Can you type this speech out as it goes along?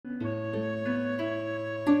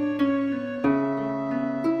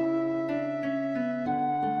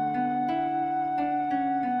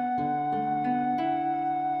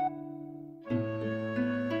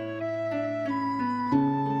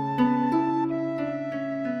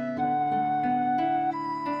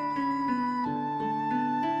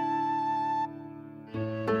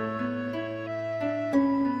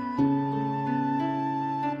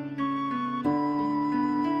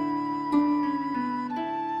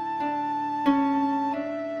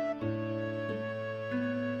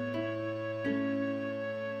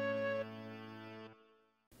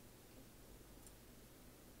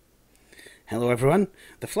Hello everyone,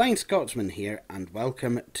 the Flying Scotsman here and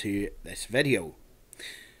welcome to this video.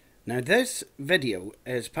 Now this video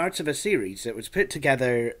is part of a series that was put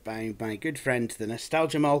together by my good friend the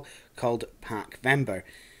Nostalgia Mall called Packvember.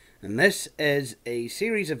 And this is a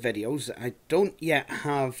series of videos. I don't yet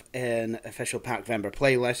have an official Packvember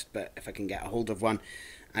playlist, but if I can get a hold of one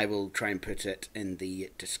I will try and put it in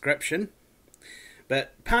the description.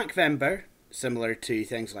 But Packvember, similar to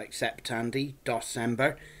things like Septandy,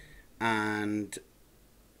 DOScember, and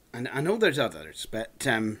I know there's others, but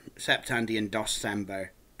Septandy and DOScember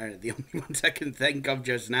are the only ones I can think of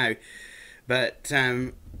just now. But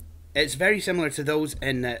it's very similar to those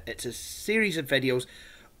in that it's a series of videos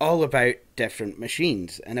all about different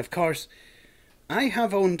machines. And of course, I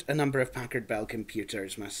have owned a number of Packard Bell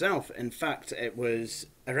computers myself. In fact, it was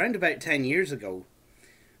around about 10 years ago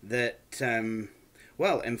that,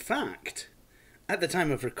 in fact, at the time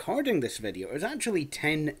of recording this video, it was actually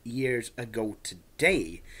 10 years ago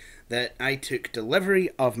today that I took delivery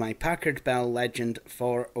of my Packard Bell Legend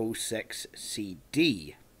 406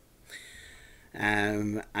 CD.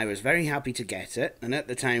 I was very happy to get it, and at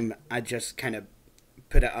the time I just kind of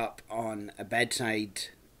put it up on a bedside,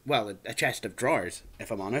 well, a chest of drawers,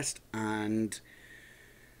 if I'm honest, and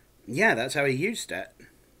yeah, that's how I used it.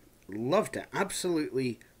 Loved it,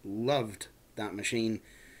 absolutely loved that machine.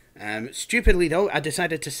 Stupidly though, I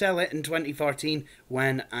decided to sell it in 2014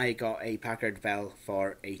 when I got a Packard Bell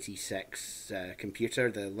 486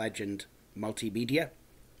 computer, the Legend Multimedia.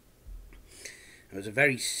 It was a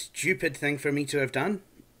very stupid thing for me to have done,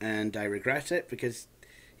 and I regret it because,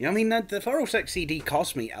 the 406 CD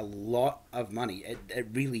cost me a lot of money. It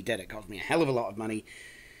really did. It cost me a hell of a lot of money.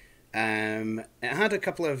 It had a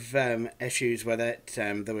couple of issues with it.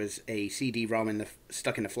 There was a CD-ROM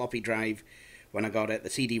stuck in a floppy drive. When I got it, the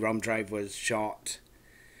CD-ROM drive was shot,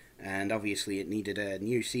 and obviously it needed a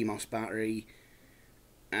new CMOS battery,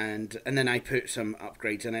 and then I put some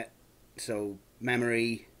upgrades in it, so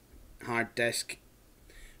memory, hard disk,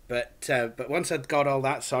 but once I'd got all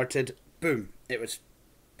that sorted, boom, it was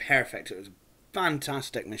perfect. It was a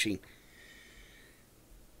fantastic machine.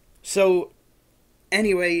 So,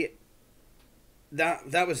 anyway,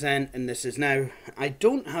 that was then, and this is now. I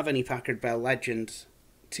don't have any Packard Bell Legends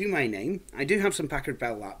to my name. I do have some Packard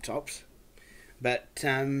Bell laptops, but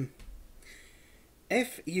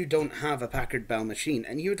if you don't have a Packard Bell machine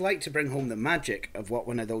and you would like to bring home the magic of what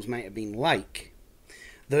one of those might have been like,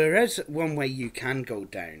 there is one way you can go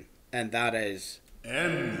down, and that is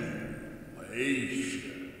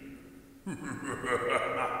emulation.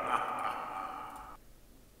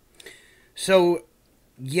 So,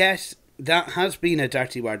 yes, that has been a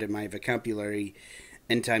dirty word in my vocabulary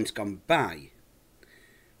in times gone by.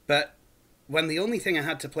 But when the only thing I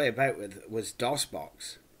had to play about with was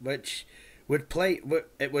DOSBox, which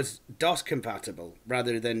it was DOS compatible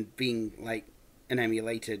rather than being like an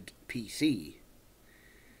emulated PC.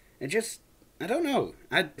 I don't know.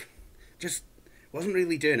 I just wasn't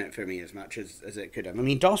really doing it for me as much as it could have. I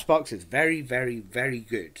mean, DOSBox is very, very, very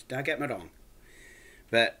good. Don't get me wrong.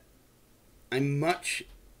 But I much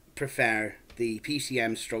prefer the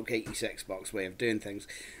PCM stroke 86 box way of doing things.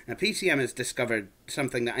 Now, PCM has discovered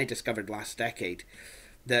something that I discovered last decade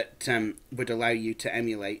that would allow you to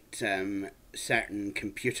emulate certain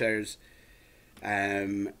computers,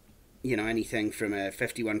 anything from a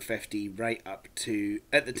 5150 right up to,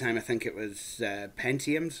 at the time I think it was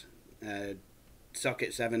Pentiums,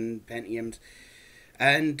 Socket 7 Pentiums,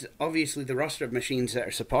 and obviously the roster of machines that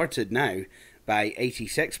are supported now by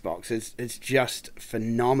 86 box is just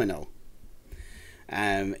phenomenal.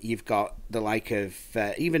 You've got the like of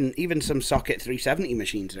even some Socket 370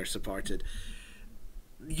 machines are supported.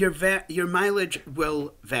 Your mileage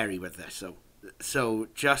will vary with this, so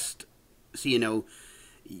just so you know,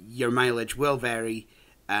 your mileage will vary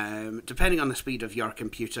depending on the speed of your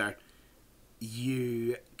computer.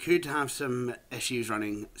 You could have some issues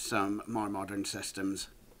running some more modern systems,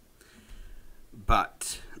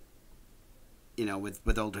 but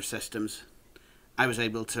with older systems, I was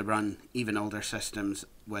able to run even older systems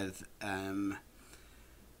with a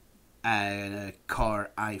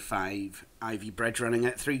Core i5 Ivy Bridge running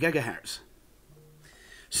at 3 GHz.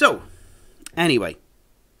 So, anyway,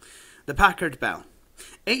 the Packard Bell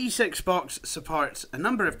 86 box supports a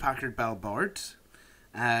number of Packard Bell boards,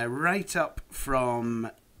 right up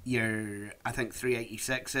from your, I think,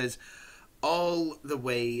 386s, all the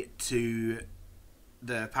way to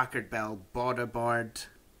the Packard Bell Border board,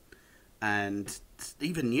 and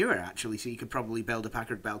even newer actually, so you could probably build a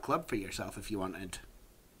Packard Bell club for yourself if you wanted.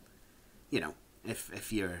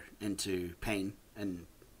 If you're into pain and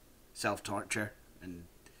self-torture and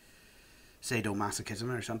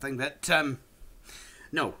sadomasochism or something. But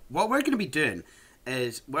no, what we're going to be doing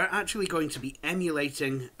is we're actually going to be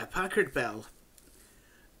emulating a Packard Bell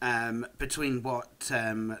between what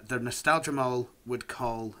the Nostalgia Mall would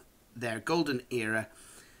call their golden era,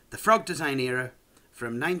 the Frog Design era,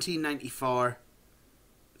 from 1994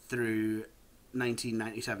 through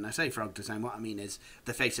 1997. I say Frog Design, what I mean is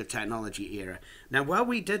the Face of Technology era. Now, while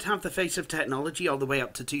we did have the Face of Technology all the way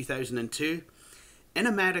up to 2002, in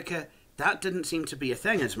America, that didn't seem to be a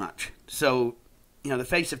thing as much. So, you know, the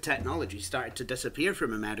Face of Technology started to disappear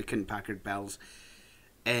from American Packard Bells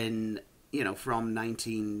in, you know, from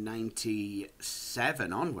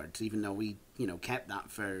 1997 onwards, even though we, you know, kept that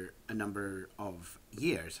for a number of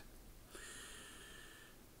years.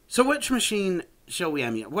 So which machine shall we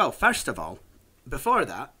emulate? Well, first of all, before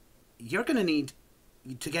that, you're going to need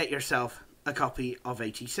to get yourself a copy of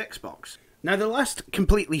 86 box. Now, the last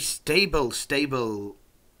completely stable,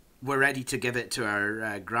 we're ready to give it to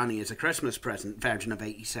our granny as a Christmas present version of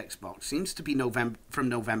 86 box seems to be from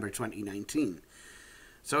November 2019.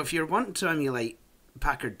 So if you're wanting to emulate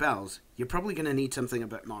Packard Bells, you're probably going to need something a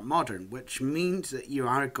bit more modern, which means that you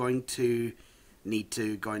are going to need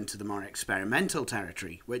to go into the more experimental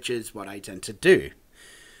territory, which is what I tend to do.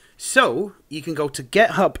 So you can go to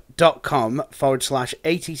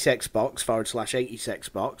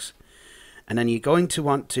github.com/86box/86box, and then you're going to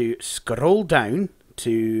want to scroll down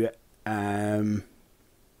to I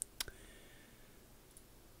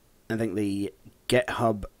think the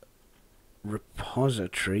GitHub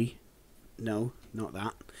repository. No, not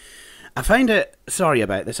that. I find it, sorry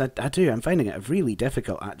about this, I do, I'm finding it really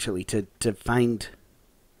difficult actually to find.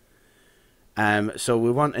 So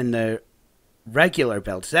we want in the regular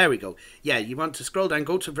builds, there we go. Yeah, you want to scroll down,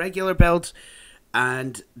 go to regular builds,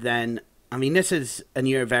 and then, I mean, this is a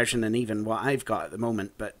newer version than even what I've got at the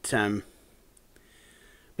moment, but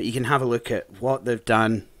you can have a look at what they've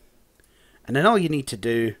done, and then all you need to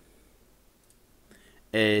do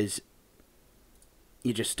is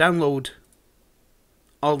you just download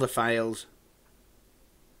all the files,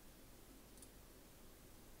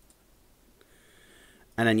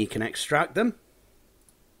 and then you can extract them.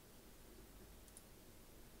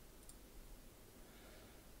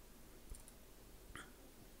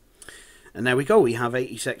 And there we go, we have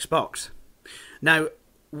 86 box. Now,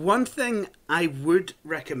 one thing I would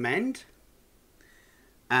recommend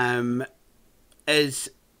is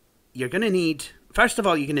you're going to need, first of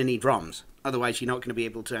all, you're going to need ROMs. Otherwise, you're not going to be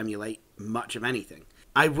able to emulate much of anything.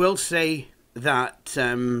 I will say that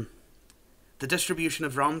the distribution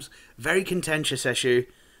of ROMs, very contentious issue.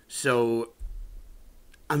 So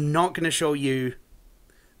I'm not going to show you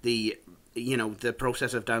the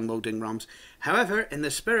process of downloading ROMs. However, in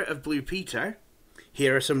the spirit of Blue Peter,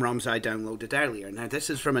 here are some ROMs I downloaded earlier. Now, this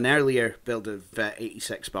is from an earlier build of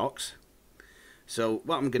 86 box. So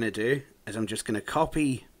what I'm going to do is I'm just going to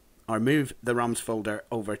copy or move the ROMs folder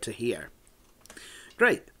over to here.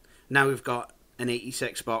 Great. Now we've got an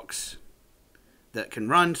 86 box that can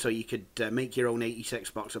run, so you could make your own 86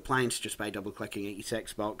 box appliance just by double clicking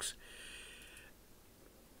 86 box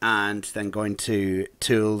and then going to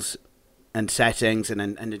tools and settings and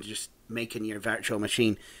then just making your virtual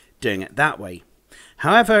machine, doing it that way.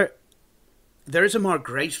 However, there is a more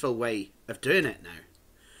graceful way of doing it now,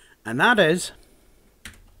 and that is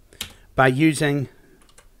by using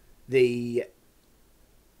the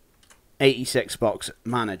 86 box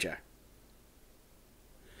manager.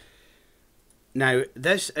 Now,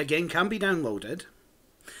 this again can be downloaded.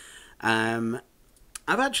 I've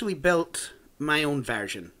actually built my own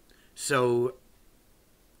version, so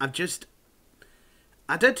I did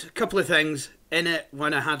a couple of things in it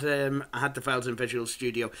when I had the files in Visual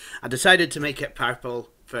Studio. I decided to make it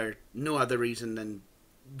purple for no other reason than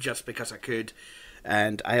just because I could,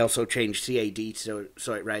 and I also changed CAD so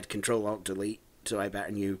it read Control-Alt-Delete, so I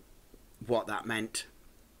better knew what that meant.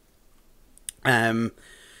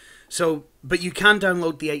 But you can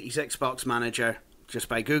download the 86 box manager just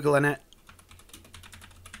by Googling it,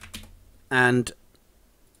 and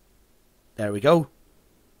there we go.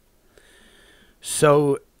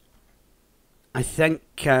 So I think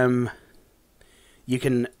you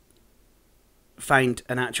can find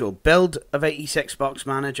an actual build of 86 box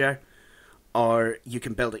manager, or you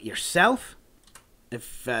can build it yourself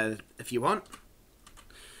if you want.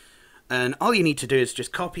 And all you need to do is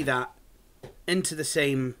just copy that into the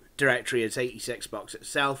same directory as 86 box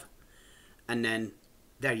itself, and then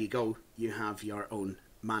there you go, you have your own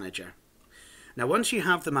manager. Now, once you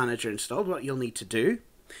have the manager installed, what you'll need to do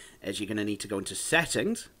is you're going to need to go into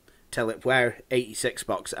settings, tell it where 86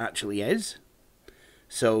 box actually is.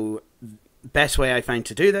 So best way I find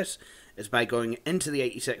to do this is by going into the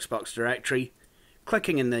 86 box directory,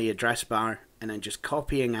 clicking in the address bar, and then just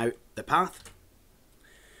copying out the path.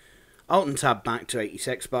 Alt and tab back to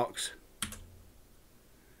 86 box,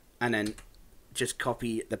 and then just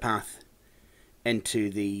copy the path into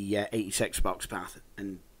the 86 box path,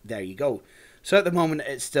 and there you go. So at the moment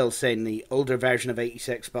it's still saying the older version of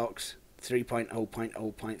 86 box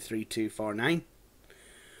 3.0.0.3249,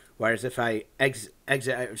 whereas if I exit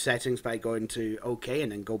out of settings by going to OK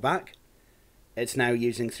and then go back, it's now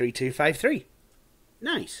using 3253.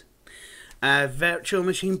 Nice. Virtual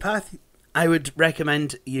machine path, I would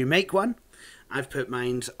recommend you make one. I've put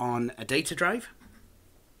mine on a data drive.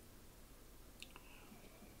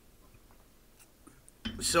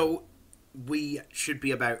 So we should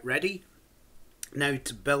be about ready now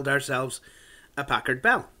to build ourselves a Packard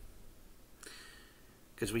Bell.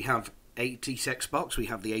 Because we have 86 box, we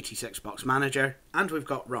have the 86 box manager, and we've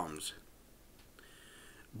got ROMs.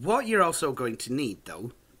 What you're also going to need,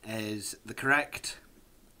 though, is the correct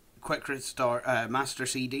quick restore master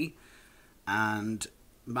CD and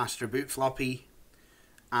master boot floppy,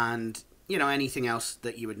 and anything else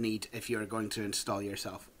that you would need if you're going to install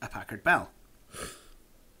yourself a Packard Bell.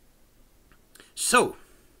 So,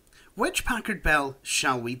 which Packard Bell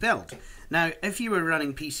shall we build? Now, if you were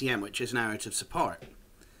running PCM, which is now out of support,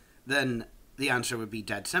 then the answer would be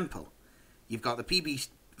dead simple. You've got the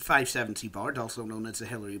PB570 board, also known as the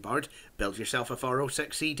Hillary board. Build yourself a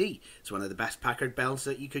 406 CD. It's one of the best Packard Bells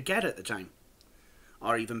that you could get at the time.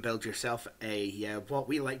 Or even build yourself a what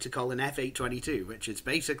we like to call an F822, which is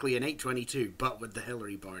basically an 822 but with the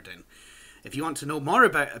Hillary board in. If you want to know more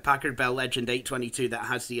about a Packard Bell Legend 822 that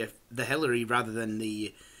has the Hillary rather than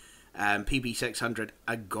the PB600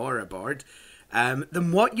 Agora board,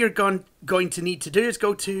 then what you're going to need to do is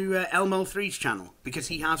go to Elmo3's channel, because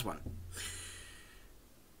he has one.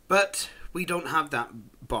 But we don't have that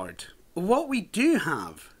board. What we do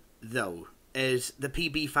have, though, is the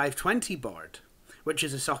PB520 board, which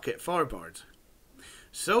is a socket 4 board.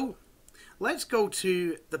 So, let's go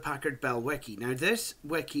to the Packard Bell wiki. Now, this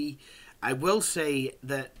wiki, I will say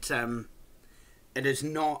that it is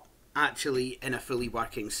not actually in a fully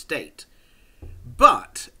working state,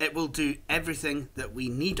 but it will do everything that we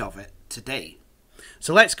need of it today.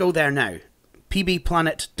 So let's go there now.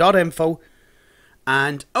 pbplanet.info,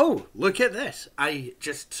 and oh, look at this. I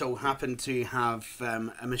just so happen to have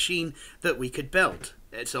a machine that we could build.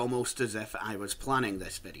 It's almost as if I was planning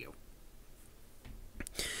this video.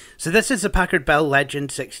 So this is the Packard Bell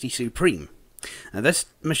Legend 60 Supreme. Now this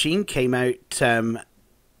machine came out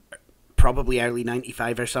probably early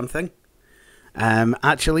 95 or something.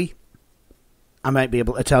 Actually, I might be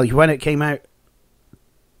able to tell you when it came out.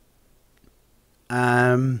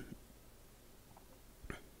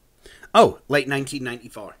 Late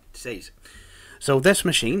 1994, it says. So this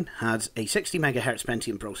machine has a 60 megahertz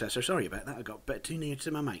Pentium processor. Sorry about that, I got a bit too near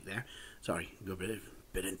to my mic there. Sorry, got a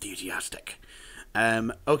bit enthusiastic.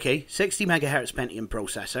 60 megahertz Pentium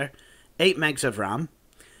processor, 8 megs of RAM,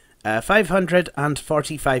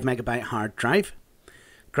 545 megabyte hard drive,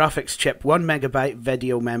 graphics chip 1 megabyte,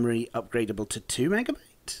 video memory upgradable to 2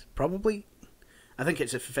 megabytes, probably. I think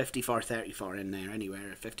it's a 5434 in there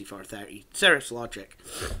anywhere, a 5430. Cirrus Logic.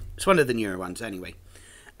 It's one of the newer ones anyway.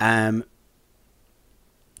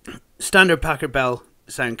 Standard Packard Bell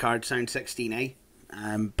sound card, sound 16A,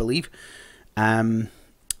 believe.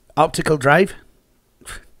 Optical drive.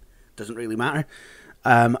 Doesn't really matter.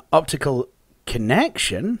 Optical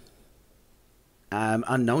connection.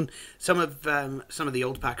 Unknown. Some of the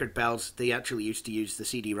old Packard Bells, they actually used to use the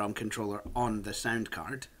CD-ROM controller on the sound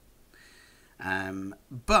card.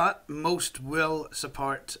 But most will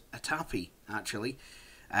support a TAPI, actually,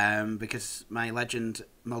 because my Legend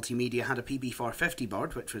Multimedia had a PB450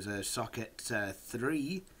 board, which was a socket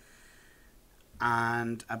 3,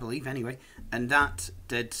 and I believe anyway, and that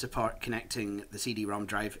did support connecting the CD-ROM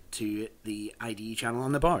drive to the IDE channel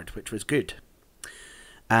on the board, which was good.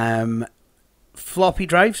 Floppy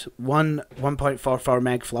drives, 1.44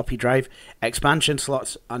 meg floppy drive. Expansion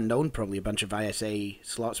slots unknown, probably a bunch of ISA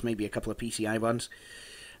slots, maybe a couple of PCI ones.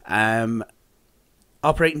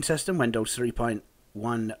 Operating system, Windows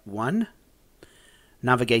 3.11.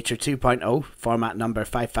 Navigator 2.0, format number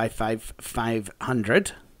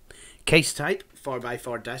 555500. Case type,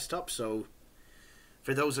 4x4 desktop, so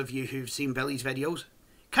for those of you who've seen Billy's videos,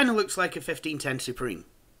 kind of looks like a 1510 Supreme.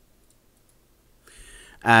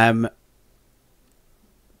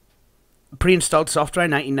 Pre-installed software,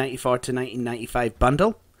 1994 to 1995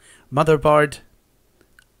 bundle. Motherboard.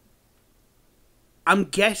 I'm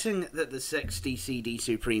guessing that the 60 CD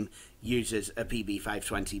Supreme uses a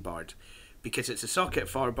PB520 board, because it's a socket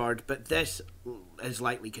 4 board, but this is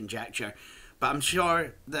likely conjecture. But I'm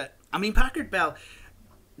sure that, I mean, Packard Bell,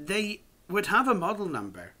 they would have a model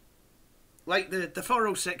number. Like the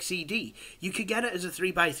 406 CD, you could get it as a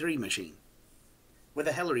 3x3 machine with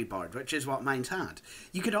a Hillary board, which is what mine's had.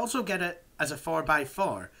 You could also get it as a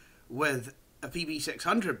 4x4 with a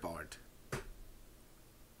PB600 board.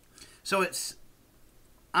 So it's,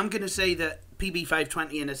 I'm going to say that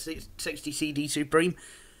PB520 and a 60 CD Supreme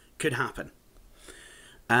could happen.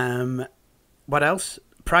 What else?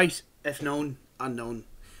 Price, if known, unknown.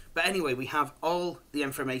 But anyway, we have all the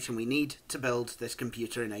information we need to build this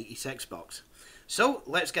computer in 86 box. So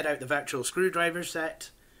let's get out the virtual screwdriver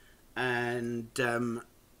set and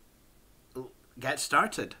get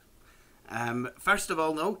started. First of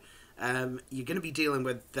all, you're going to be dealing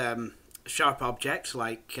with sharp objects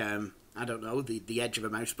like, I don't know, the edge of a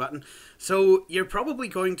mouse button. So you're probably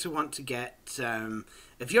going to want to get,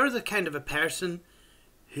 if you're the kind of a person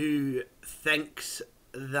who thinks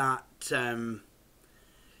that,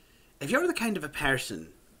 if you're the kind of a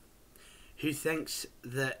person who thinks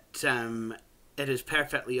that it is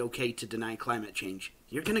perfectly okay to deny climate change,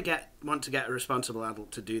 you're going to want to get a responsible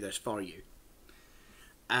adult to do this for you.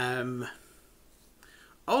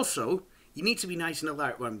 Also, you need to be nice and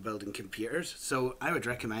alert when building computers, so I would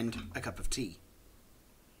recommend a cup of tea.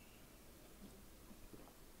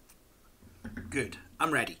 Good,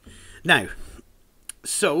 I'm ready. Now,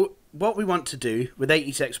 so what we want to do with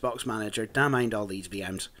 86 Box Manager, don't mind all these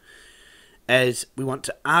VMs, is we want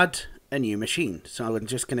to add a new machine. So I'm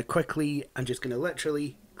just going to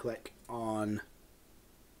literally click on,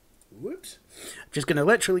 just going to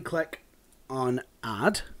literally click on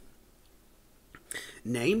add,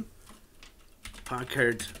 name,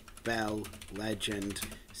 Packard Bell Legend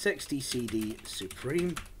 60 CD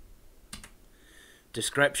Supreme,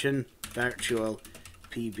 description, virtual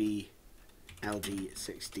PB LG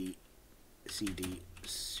 60 CD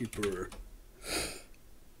Super.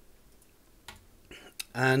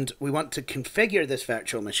 And we want to configure this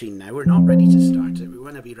virtual machine now. We're not ready to start it. We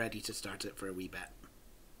want to be ready to start it for a wee bit.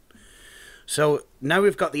 So now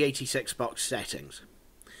we've got the 86 box settings.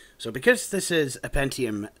 So because this is a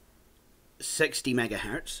Pentium 60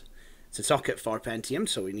 megahertz, it's a socket 4 Pentium,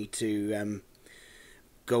 so we need to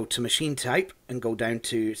go to machine type and go down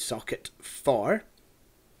to socket 4.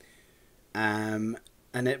 And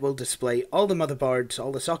it will display all the motherboards,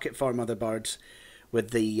 all the socket 4 motherboards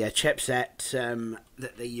with the chipset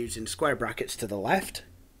that they use in square brackets to the left.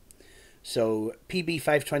 So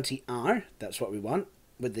PB520R, that's what we want,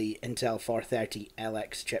 with the Intel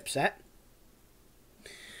 430LX chipset.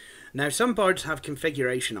 Now some boards have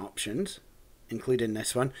configuration options, including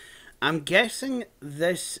this one. I'm guessing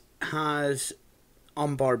this has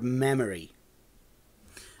onboard memory,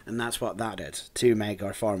 and that's what that is, 2 meg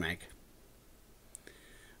or 4 meg.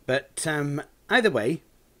 But either way,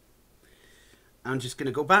 I'm just going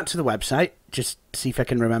to go back to the website, just see if I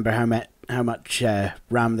can remember how much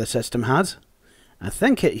RAM the system has. I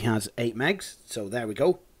think it has 8 megs, so there we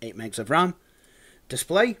go, 8 megs of RAM.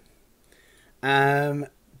 Display.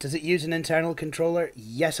 Does it use an internal controller?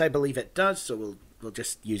 Yes, I believe it does, so we'll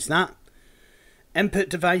just use that. Input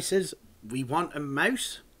devices, we want a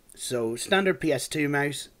mouse, so standard PS2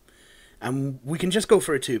 mouse, and we can just go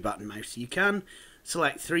for a 2-button mouse. You can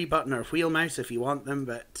select 3-button or wheel mouse if you want them,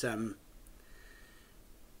 but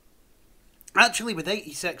actually with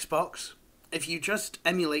 86 box, if you just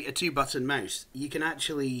emulate a 2-button mouse, you can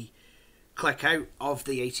actually click out of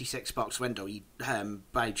the 86 box window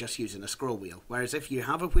by just using a scroll wheel. Whereas if you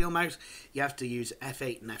have a wheel mouse, you have to use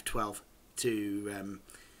F8 and F12 to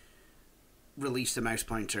release the mouse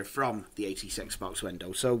pointer from the 86 box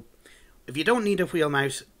window. So if you don't need a wheel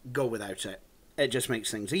mouse, go without it. It just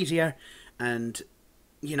makes things easier. And,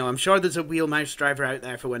 you know, I'm sure there's a wheel mouse driver out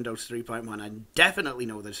there for Windows 3.1. I definitely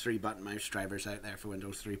know there's 3-button mouse drivers out there for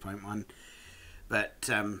Windows 3.1. But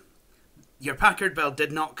your Packard Bell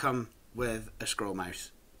did not come with a scroll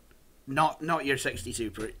mouse. Not your 60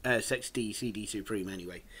 CD Supreme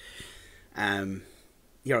anyway.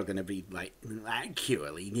 You're going to be like,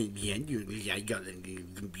 actually, I got a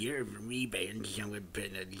computer from eBay and so I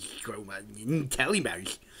put a scroll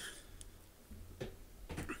mouse.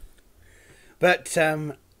 But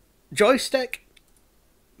joystick,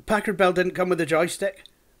 Packard Bell didn't come with a joystick,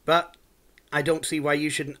 but I don't see why you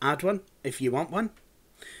shouldn't add one if you want one.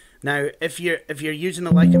 Now, if you're using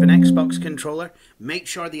the like of an Xbox controller, make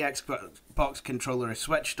sure the Xbox controller is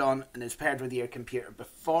switched on and is paired with your computer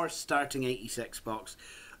before starting 86 box.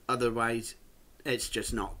 Otherwise, it's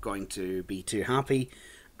just not going to be too happy,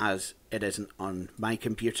 as it isn't on my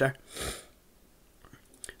computer.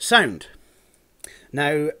 Sound.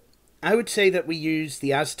 Now, I would say that we use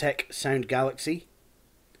the Aztec Sound Galaxy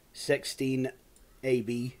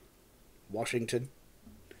 16AB Washington.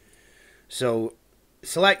 So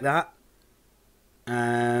select that.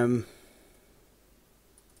 I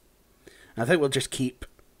think we'll just keep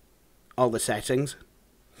all the settings.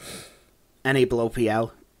 Enable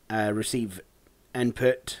OPL, receive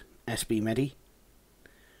input SB MIDI,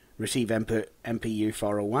 receive input MPU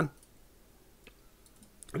 401.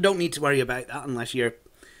 Don't need to worry about that unless you're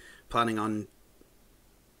planning on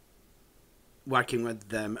working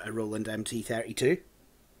with a Roland MT32.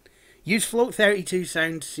 Use Float 32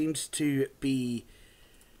 sound seems to be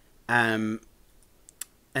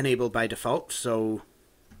enabled by default, so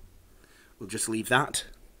we'll just leave that.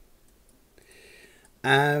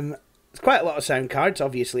 There's quite a lot of sound cards.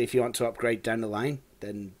 Obviously, if you want to upgrade down the line,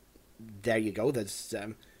 then there you go. There's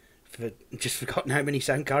just forgotten how many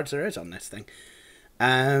sound cards there is on this thing.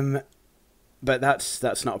 But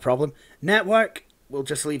that's not a problem. Network, we'll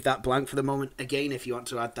just leave that blank for the moment. Again, if you want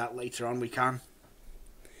to add that later on, we can.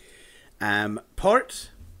 Ports,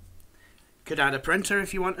 could add a printer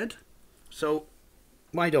if you wanted. So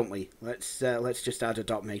why don't we? Let's just add a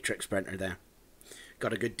dot matrix printer there.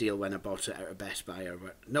 Got a good deal when I bought it out of Best Buy,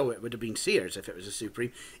 no, it would have been Sears if it was a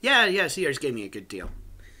Supreme. Yeah, Sears gave me a good deal.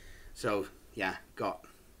 So yeah, got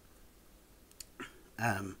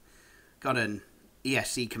an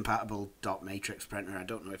ESC compatible dot matrix printer. I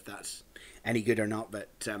don't know if that's any good or not,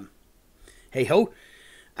 but hey ho.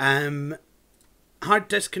 Hard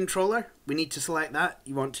disk controller, we need to select that.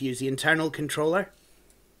 You want to use the internal controller.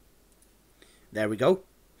 There we go.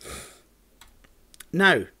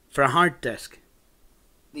 Now, for a hard disk.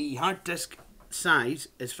 The hard disk size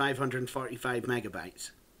is 545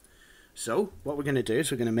 megabytes. So, what we're going to do is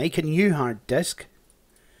we're going to make a new hard disk.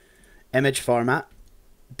 Image format.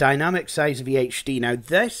 Dynamic size VHD. Now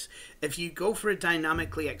this, if you go for a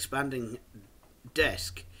dynamically expanding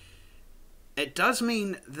disk, it does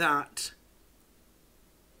mean that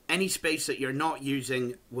any space that you're not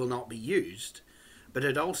using will not be used, but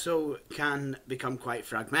it also can become quite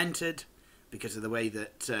fragmented because of the way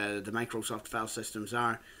that the Microsoft file systems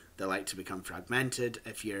are. They like to become fragmented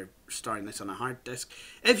if you're storing this on a hard disk.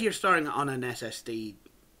 If you're storing it on an SSD,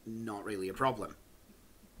 not really a problem.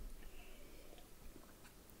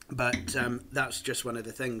 But that's just one of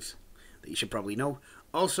the things that you should probably know.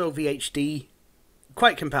 Also, VHD,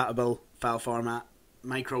 quite compatible file format.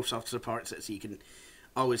 Microsoft supports it, so you can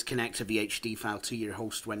always connect a VHD file to your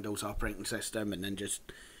host Windows operating system and then just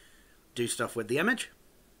do stuff with the image.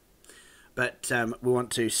 But we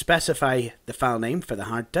want to specify the file name for the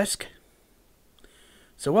hard disk.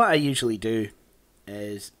 So what I usually do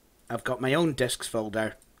is I've got my own disks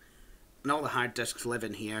folder and all the hard disks live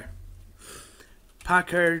in here.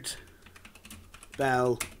 Packard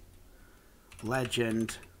Bell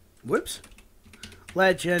Legend,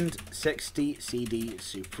 Legend 60 CD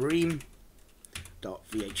Supreme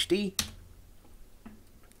 .vhd,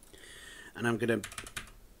 and I'm gonna,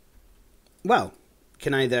 well,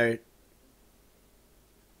 can either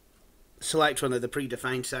select one of the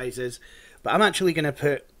predefined sizes, but I'm actually going to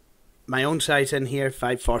put my own size in here,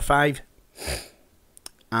 545,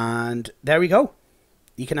 and there we go.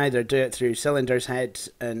 You can either do it through cylinders, heads,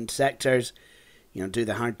 and sectors, you know, do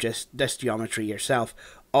the hard disk geometry yourself,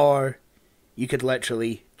 or you could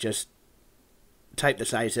literally just type the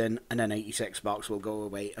size in, and then 86 box will go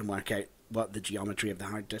away and work out what the geometry of the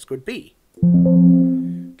hard disk would be.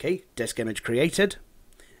 Okay, disk image created.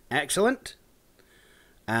 Excellent.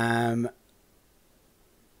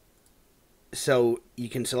 So you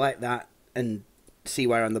can select that and see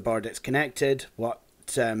where on the board it's connected, what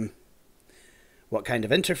kind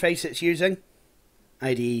of interface it's using,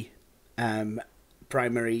 ID,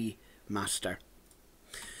 primary, master.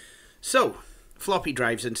 So, floppy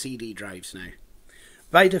drives and CD drives now.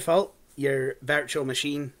 By default, your virtual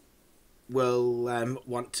machine will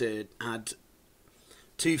want to add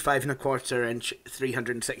two 5¼ inch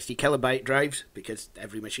 360 kilobyte drives, because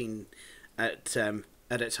every machine at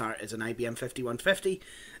its heart is an IBM 5150.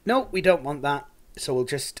 No, we don't want that, so we'll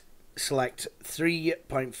just select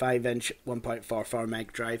 3.5 inch 1.44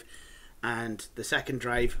 meg drive, and the second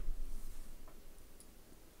drive,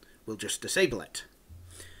 we'll just disable it.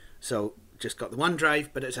 So just got the one drive,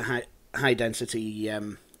 but it's a high density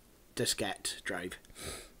diskette drive.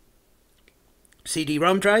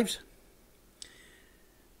 CD-ROM drives.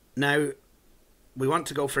 Now we want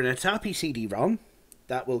to go for an Atapi CD-ROM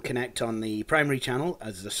that will connect on the primary channel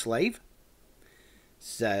as the slave.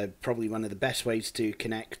 It's probably one of the best ways to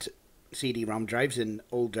connect CD-ROM drives in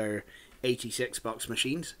older 86 box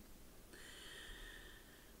machines.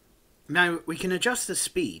 Now we can adjust the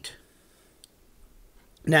speed.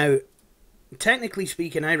 Now technically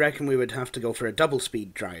speaking, I reckon we would have to go for a double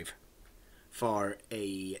speed drive for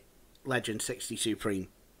a Legend 60 Supreme.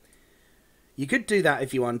 You could do that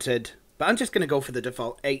if you wanted, but I'm just going to go for the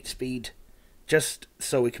default 8 speed, just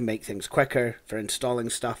so we can make things quicker for installing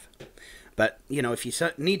stuff. But, you know, if you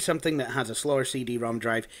need something that has a slower CD-ROM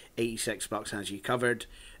drive, 86 bucks has you covered.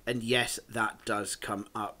 And yes, that does come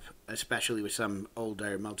up, especially with some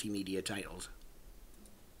older multimedia titles.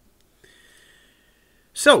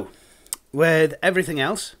 So, with everything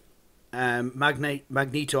else,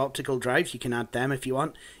 magneto-optical drives, you can add them if you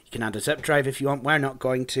want. You can add a zip drive if you want. We're not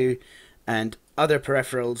going to. And other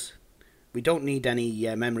peripherals, we don't need any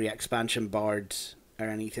memory expansion boards or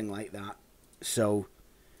anything like that. So,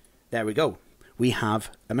 there we go. We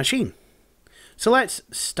have a machine. So let's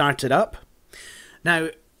start it up.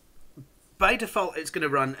 Now, by default, it's going to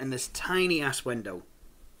run in this tiny ass window,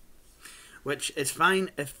 which is fine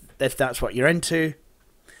if that's what you're into.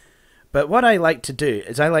 But what I like to do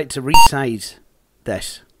is I like to resize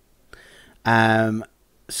this.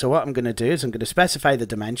 So what I'm going to do is I'm going to specify the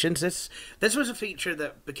dimensions. This was a feature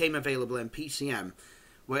that became available in PCM,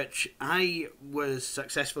 which I was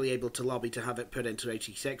successfully able to lobby to have it put into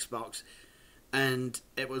 86 box, and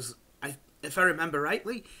it was, if I remember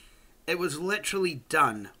rightly, it was literally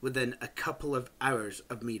done within a couple of hours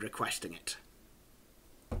of me requesting it.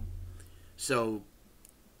 So,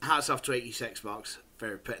 hats off to 86 box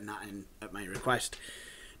for putting that in at my request.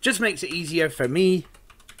 Just makes it easier for me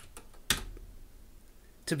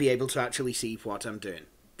to be able to actually see what I'm doing.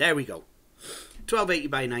 There we go. 1280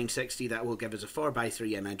 by 960, that will give us a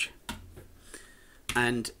 4:3 image.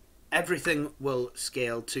 And everything will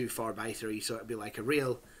scale to 4:3, so it'll be like a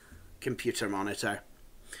real computer monitor.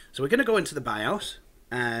 So we're going to go into the BIOS,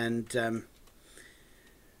 and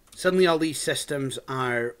suddenly all these systems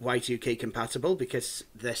are Y2K compatible, because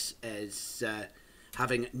this is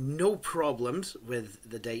having no problems with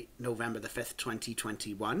the date November the 5th,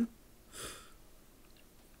 2021.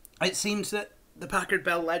 It seems that the Packard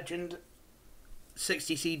Bell Legend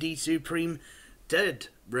 60 CD Supreme did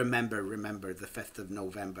remember the 5th of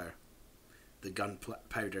November. The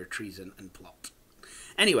gunpowder, treason and plot.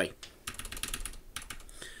 Anyway.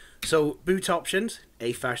 So, boot options,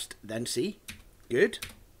 A first, then C. Good.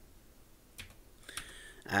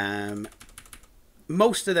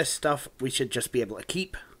 Most of this stuff we should just be able to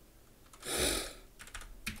keep.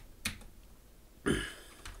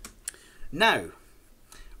 Now,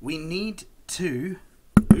 we need to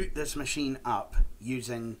boot this machine up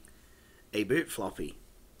using a boot floppy.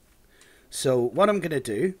 So, what I'm going to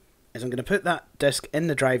do is I'm going to put that disk in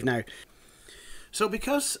the drive now. So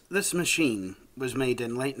because this machine was made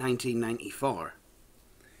in late 1994,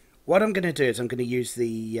 what I'm going to do is I'm going to use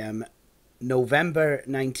the November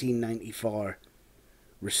 1994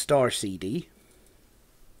 Restore CD,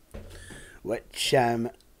 which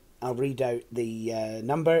I'll read out the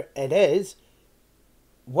number. It is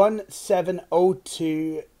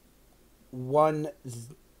 1702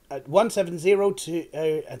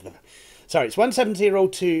 sorry, it's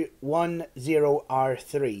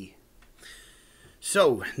 170210R3.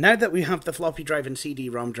 So, now that we have the floppy drive and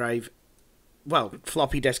CD-ROM drive, well,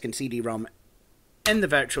 floppy disk and CD-ROM in the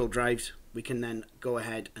virtual drives, we can then go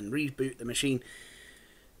ahead and reboot the machine.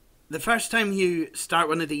 The first time you start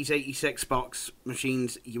one of these 86 box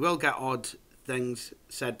machines, you will get odd things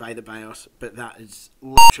said by the BIOS, but that is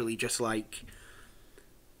literally just like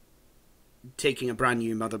taking a brand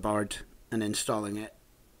new motherboard and installing it,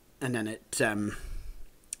 and then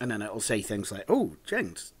it'll say things like, "Oh,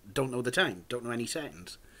 Jens, don't know the time, don't know any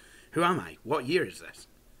settings. Who am I? What year is this?"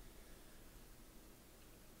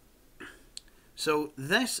 So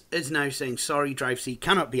this is now saying, "Sorry, drive C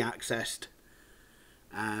cannot be accessed."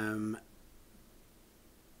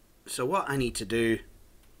 So what I need to do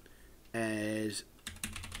is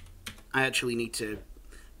I actually need to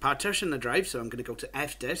partition the drive. So I'm going to go to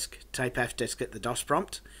fdisk, type fdisk at the DOS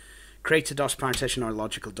prompt. Create a DOS partition or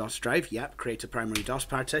logical DOS drive. Yep, create a primary DOS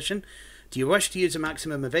partition. Do you wish to use a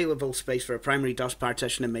maximum available space for a primary DOS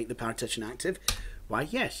partition and make the partition active? Why,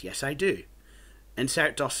 yes. Yes, I do.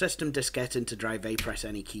 Insert DOS system diskette into drive A. Press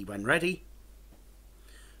any key when ready.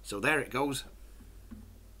 So there it goes.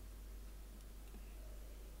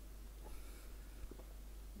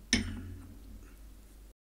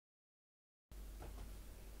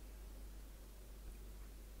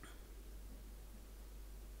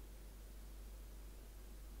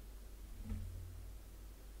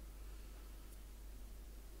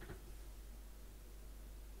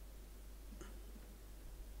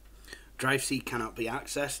 Drive C cannot be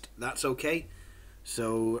accessed. That's okay.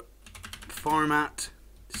 So format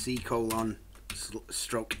C:/S.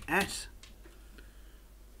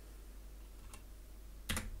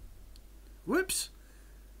 Whoops.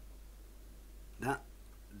 That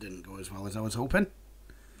didn't go as well as I was hoping.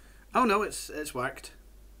 Oh no, it's worked.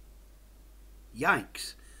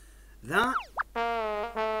 Yikes. That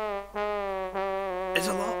is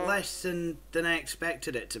a lot less than I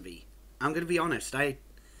expected it to be. I'm going to be honest. I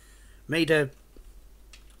made a...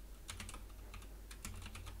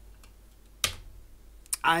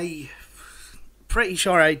 pretty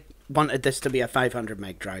sure I wanted this to be a 500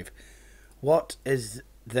 meg drive. What is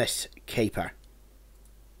this caper?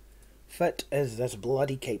 Fit is this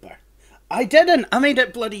bloody caper? I didn't! I made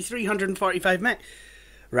it bloody 345 meg.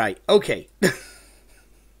 Right, okay.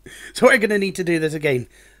 So we're going to need to do this again.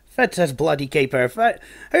 Fit this bloody caper. Fit.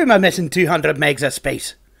 How am I missing 200 megs of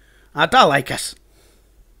space? I don't like us.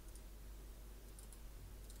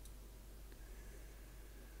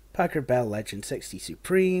 Packard Bell Legend 60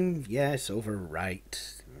 Supreme. Yes,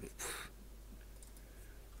 overwrite.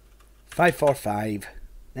 545.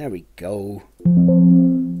 There we go.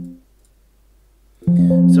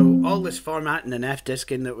 So all this formatting and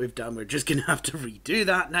F-disking that we've done, we're just going to have to redo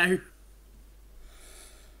that now.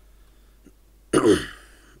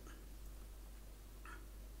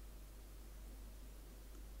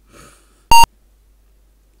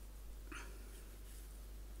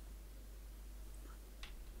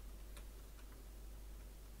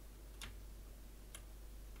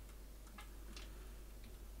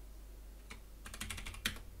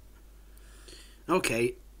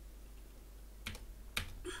 Okay.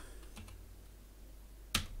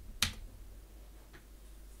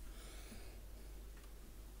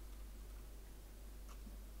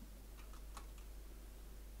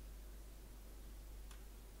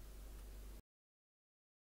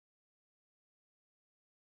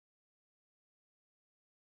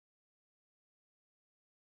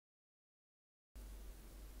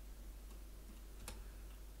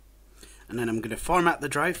 And then I'm going to format the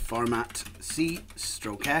drive, format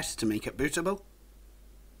C/S to make it bootable.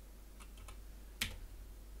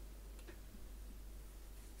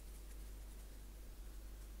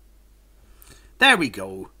 There we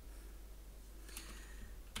go.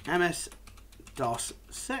 MS-DOS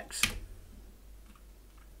 6.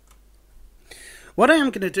 What I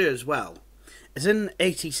am going to do as well is in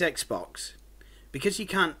 86 box, because you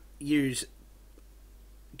can't use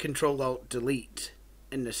Control-Alt-Delete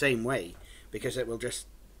in the same way, because it will just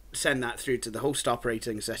send that through to the host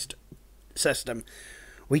operating system,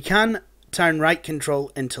 we can turn right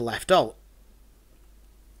control into left alt.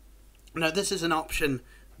 Now this is an option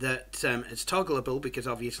that is toggleable, because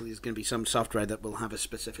obviously there's going to be some software that will have a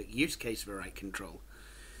specific use case for right control.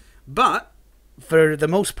 But for the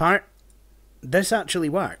most part, this actually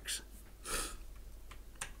works.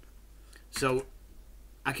 So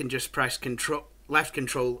I can just press left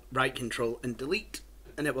control, right control and delete,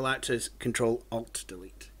 and it will act as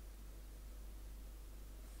Control-Alt-Delete.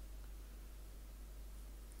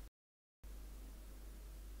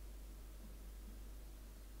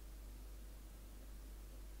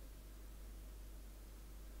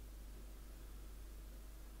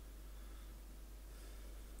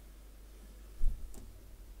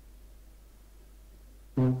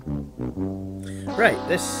 Right,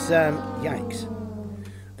 yikes.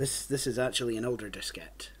 This is actually an older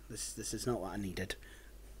diskette. This is not what I needed.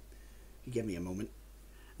 Give me a moment.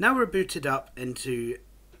 Now we're booted up into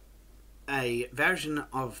a version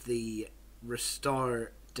of the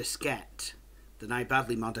Restore diskette that I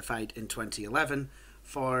badly modified in 2011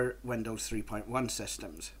 for Windows 3.1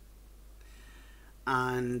 systems.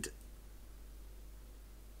 And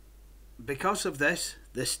because of this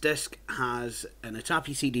disk has an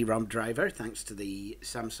Atapi CD-ROM driver, thanks to the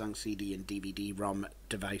Samsung CD and DVD-ROM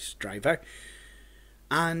device driver,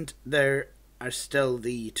 and there are still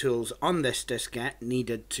the tools on this diskette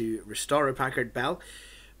needed to restore a Packard Bell.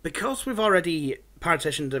 Because we've already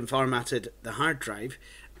partitioned and formatted the hard drive,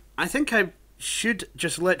 I think I should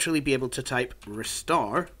just literally be able to type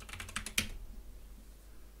restore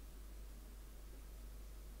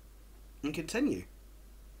and continue.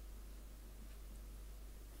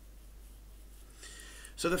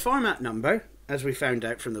 So the format number, as we found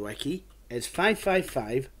out from the wiki, is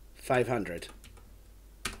 555-500.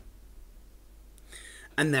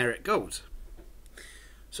 And there it goes.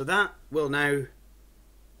 So that will now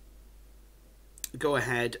go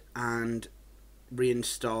ahead and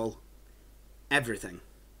reinstall everything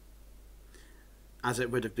as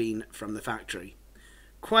it would have been from the factory.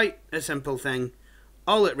 Quite a simple thing.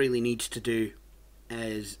 All it really needs to do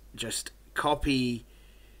is just copy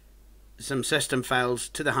some system files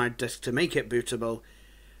to the hard disk to make it bootable,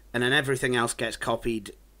 and then everything else gets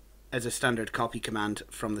copied as a standard copy command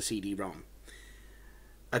from the CD-ROM.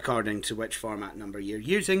 according to which format number you're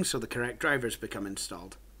using, so the correct drivers become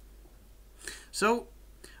installed. So,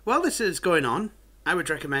 while this is going on, I would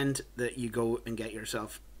recommend that you go and get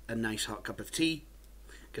yourself a nice hot cup of tea,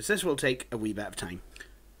 because this will take a wee bit of time.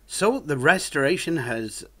 So, the restoration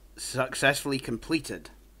has successfully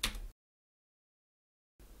completed.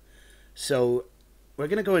 So, we're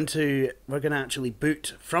going to actually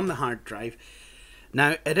boot from the hard drive.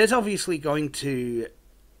 Now, it is obviously going to,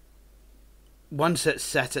 once it's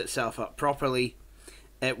set itself up properly,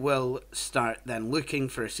 it will start then looking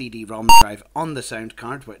for a CD-ROM drive on the sound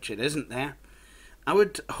card, which it isn't there. I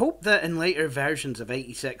would hope that in later versions of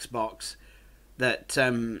 86box that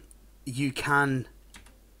you can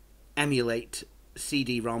emulate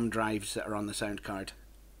CD-ROM drives that are on the sound card.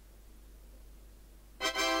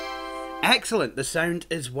 Excellent, the sound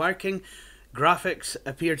is working. Graphics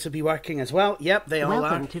appear to be working as well. Yep, they all are.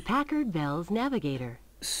 Welcome to Packard Bell's Navigator.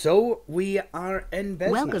 So, we are in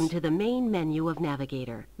business. Welcome to the main menu of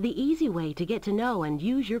Navigator, the easy way to get to know and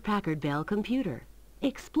use your Packard Bell computer.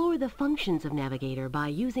 Explore the functions of Navigator by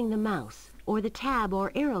using the mouse or the tab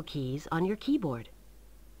or arrow keys on your keyboard.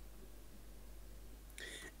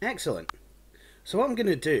 Excellent. So what I'm going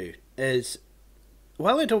to do is,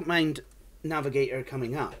 while I don't mind Navigator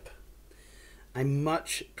coming up, I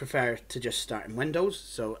much prefer to just start in Windows.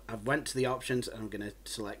 So I've went to the options and I'm going to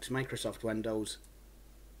select Microsoft Windows.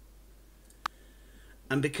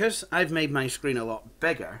 And because I've made my screen a lot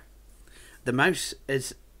bigger, the mouse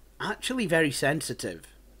is actually very sensitive.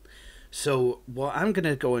 So what I'm going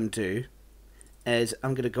to go and do is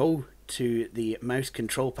I'm going to go to the mouse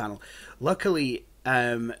control panel. Luckily,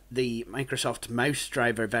 the Microsoft mouse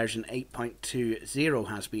driver version 8.20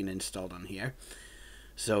 has been installed on here.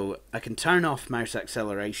 So I can turn off mouse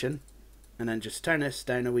acceleration and then just turn this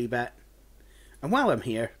down a wee bit. And while I'm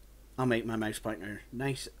here, I'll make my mouse pointer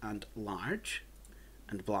nice and large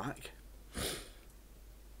and black.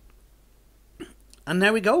 And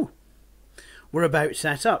there we go. We're about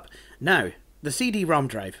set up. Now, the CD-ROM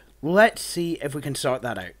drive. Let's see if we can sort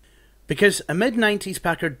that out. Because a mid-90s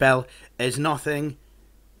Packard Bell is nothing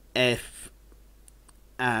if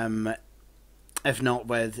not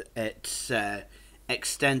with its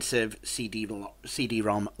extensive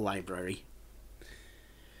CD-ROM library.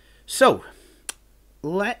 So,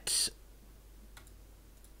 let's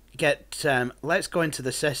go into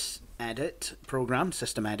the SysEdit program,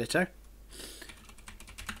 System Editor.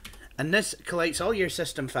 And this collates all your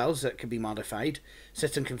system files that can be modified,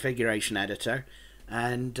 System Configuration Editor,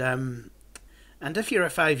 and if you're a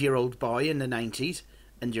 5-year-old boy in the 90s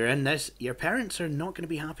and you're in this, your parents are not going to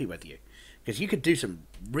be happy with you, because you could do some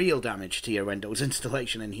real damage to your Windows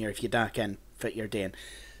installation in here if you DAC in fit your day in.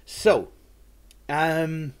 So,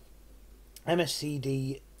 MSCD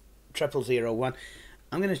 0001.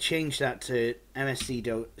 I'm going to change that to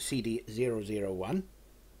MSCD 001.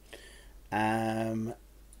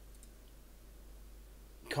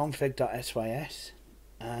 Config.sys.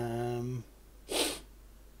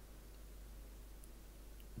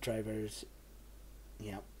 Drivers.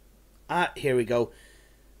 Yeah. Here we go.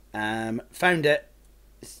 Found it.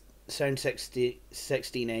 Sound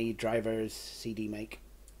 16A drivers CD make.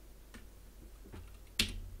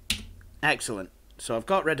 Excellent. So I've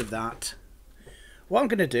got rid of that. What I'm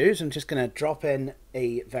going to do is I'm just going to drop in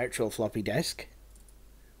a virtual floppy disk,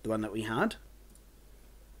 the one that we had.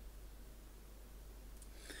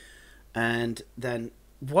 And then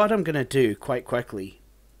what I'm going to do quite quickly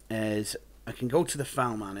is I can go to the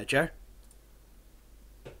file manager.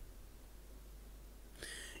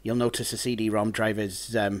 You'll notice the CD-ROM drive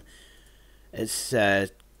is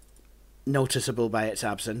noticeable by its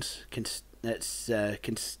absence. It's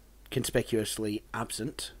conspicuously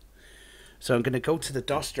absent. So I'm going to go to the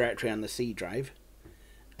DOS directory on the C drive,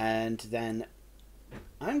 and then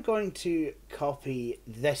I'm going to copy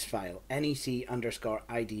this file, nec_ide.sys.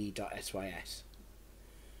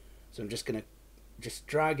 So I'm just going to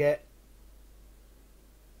drag it.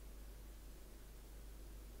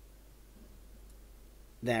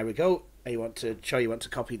 There we go. You want to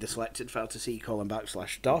copy the selected file to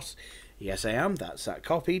C:\DOS. Yes, I am. That's that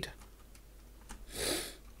copied.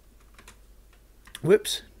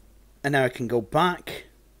 Whoops. And now I can go back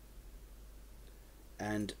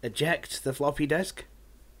and eject the floppy disk.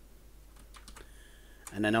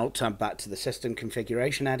 And then Alt-Tab back to the System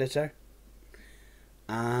Configuration Editor.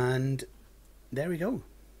 And there we go.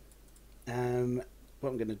 What I'm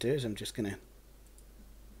going to do is I'm just going to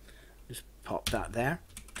pop that there.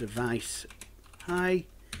 Device hi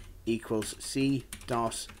equals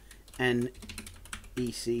C-DOS nec_ide.sys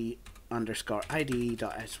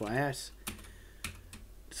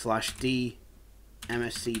 /d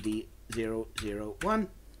MSCD 001.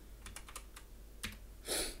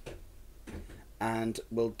 and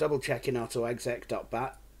we'll double check in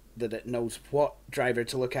autoexec.bat that it knows what driver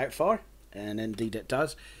to look out for, and indeed it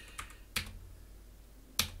does.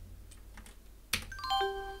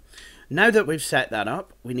 Now that we've set that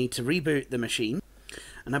up, we need to reboot the machine,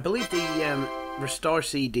 and I believe the restore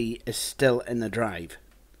CD is still in the drive.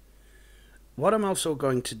 What I'm also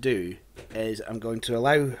going to do is I'm going to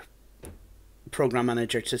allow Program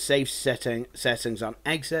Manager to save settings on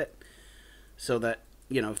exit, so that,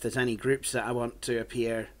 you know, if there's any groups that I want to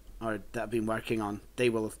appear or that I've been working on, they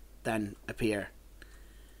will then appear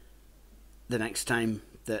the next time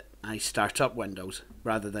that I start up Windows,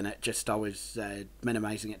 rather than it just always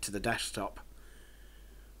minimizing it to the desktop.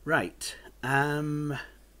 Right, so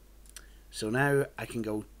now I can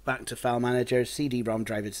go back to File Manager, CD-ROM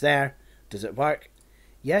drive is there. Does it work?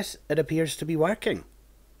 Yes, it appears to be working.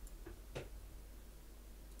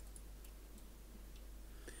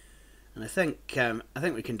 And I think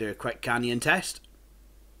we can do a quick Canyon test.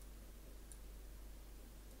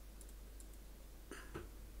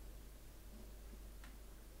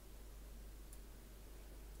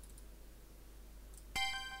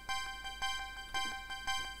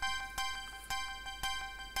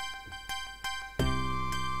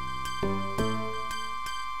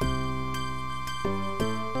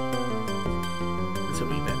 It's a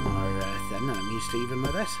wee bit more thin than I'm used to even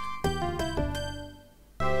with this.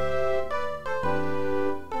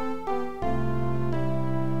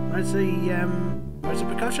 Where's the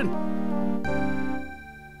percussion?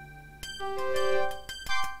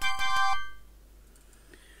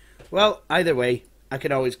 Well, either way, I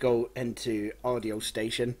could always go into Audio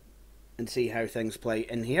Station and see how things play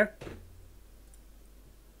in here.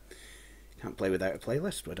 Can't play without a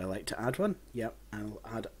playlist. Would I like to add one? Yep, I'll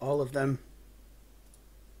add all of them.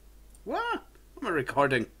 What? I'm a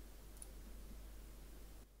recording.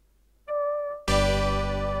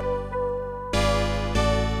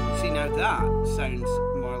 Now that sounds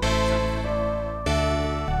more like something.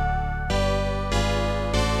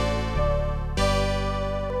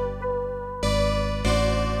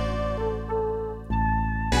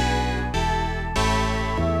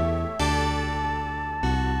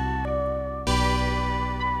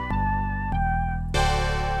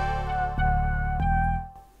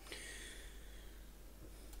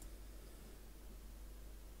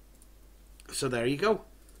 So there you go.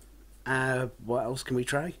 What else can we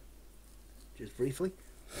try? Just briefly.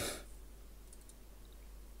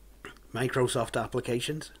 Microsoft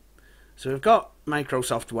applications. So we've got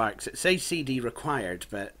Microsoft Works. It says CD required,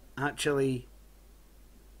 but actually,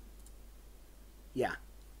 yeah.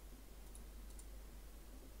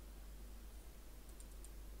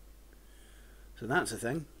 So that's the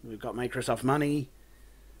thing. We've got Microsoft Money,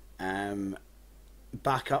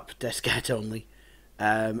 backup, diskette only,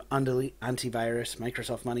 undelete, antivirus,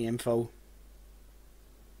 Microsoft Money info.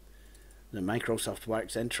 The Microsoft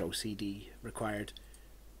Works intro CD required.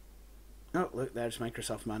 Oh, look, there's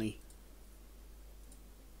Microsoft Money.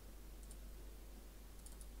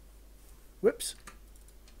 Whoops.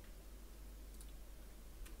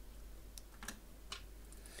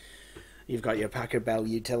 You've got your Packard Bell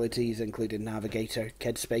utilities, including Navigator,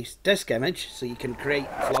 Kidspace, disk image, so you can create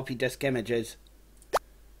floppy disk images.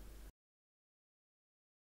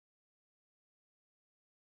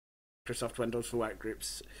 Microsoft Windows for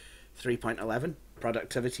Workgroups 3.11,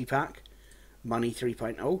 Productivity Pack, Money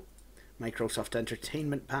 3.0, Microsoft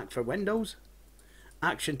Entertainment Pack for Windows,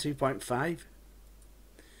 Action 2.5,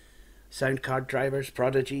 Sound card drivers,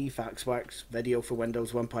 Prodigy, FaxWorks, Video for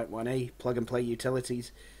Windows 1.1a, Plug and Play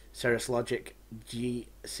Utilities, Cirrus Logic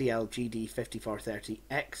CLGD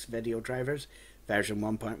 5430X video drivers, version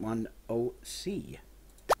 1.10C.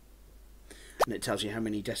 And it tells you how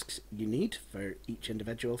many disks you need for each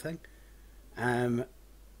individual thing. I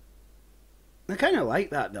kind of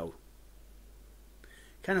like that though.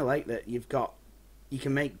 Kind of like that you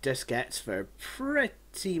can make diskettes for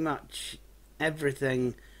pretty much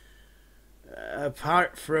everything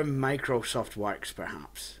apart from Microsoft Works,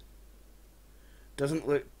 perhaps. Doesn't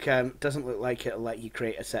look like it'll let you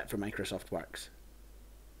create a set for Microsoft Works.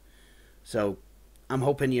 So I'm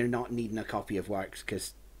hoping you're not needing a copy of Works,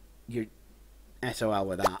 because you're SOL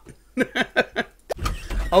with that.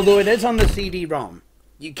 Although it is on the CD-ROM.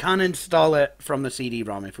 You can install it from the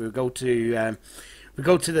CD-ROM. If we go to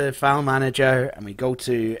the file manager and we go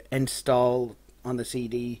to install on the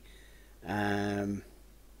CD. Oh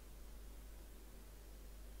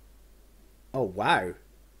wow.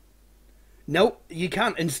 Nope, you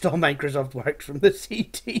can't install Microsoft Works from the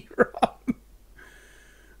CD-ROM.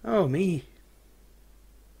 Oh me.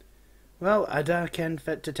 Well, I da ken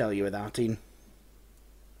fit to tell you with that, Ian.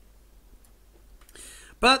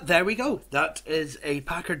 But there we go. That is a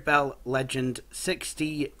Packard Bell Legend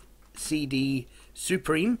 60 CD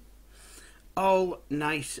Supreme. All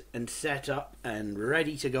nice and set up and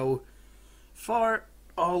ready to go for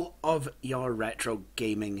all of your retro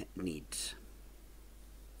gaming needs.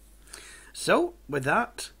 So, with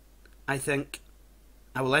that, I think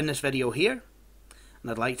I will end this video here.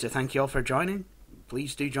 And I'd like to thank you all for joining.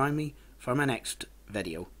 Please do join me for my next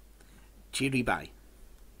video. Cheery bye.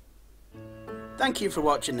 Thank you for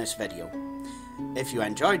watching this video. If you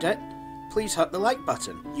enjoyed it, please hit the like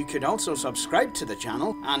button. You could also subscribe to the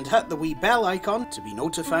channel and hit the wee bell icon to be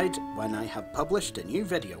notified when I have published a new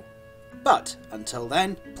video. But until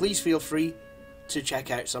then, please feel free to check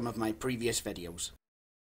out some of my previous videos.